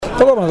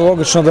Pa dobro,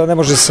 logično da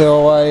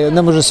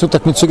ne može se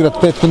utakmicu igrati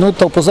 5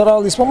 minuta,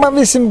 upozoravali smo,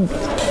 mislim,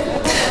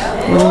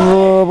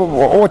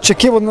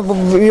 očekivao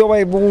i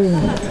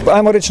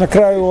ajmo reći na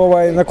kraju,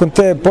 nakon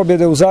te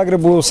pobjede u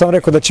Zagrebu sam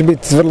rekao da će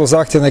biti vrlo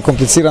zahtjevna i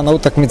komplicirana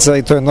utakmica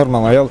i to je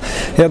normalno, jel?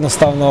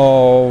 Jednostavno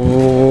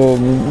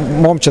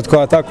momčad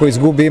koja tako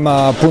izgubi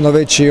ima puno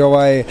veći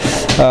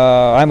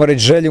ajmo reći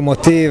želju,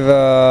 motiv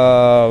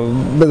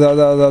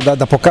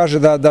da pokaže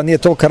da nije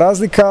tolika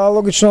razlika, a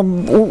logično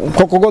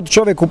koliko god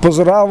čovjek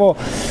upozoravao,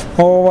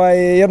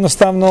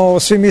 jednostavno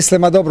svi misle,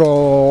 ma dobro,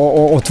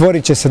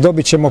 otvorit će se,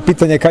 dobit ćemo,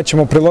 pitanje kad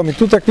ćemo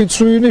prelomiti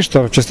utakmicu i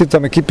ništa.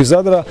 Čestitam ekipi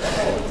Zadra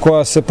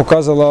koja se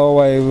pokazala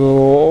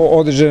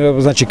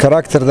određen, znači,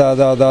 karakter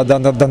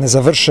da ne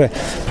završe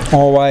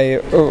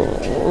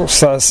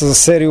sa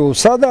seriju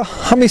sada,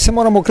 a mi se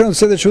moramo okrenuti u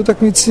sljedećoj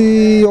utakmici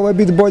i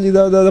biti bolji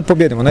da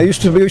pobjedimo.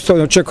 Isto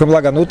očekujem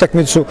laganu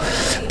utakmicu,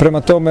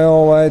 prema tome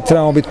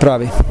trebamo biti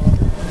pravi.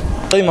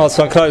 Imali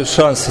smo na kraju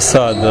šansu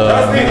sad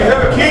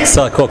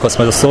koliko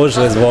smo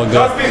zaslužili zbog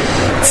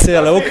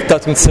cijele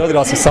utakmice,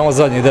 odigrali smo samo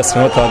zadnjih 10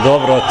 minuta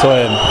dobro, to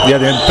je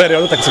jedan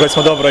period utakmice koji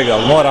smo dobro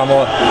igrali.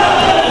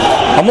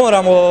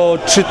 Moramo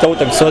čitavu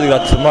utakmicu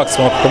odigrati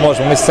maksimalno kako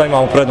možemo, mi sad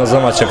imamo prednost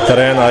domaćeg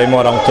terena i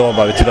moramo to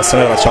obaviti da se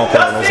ne vraćamo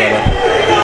ponovno u Zadar.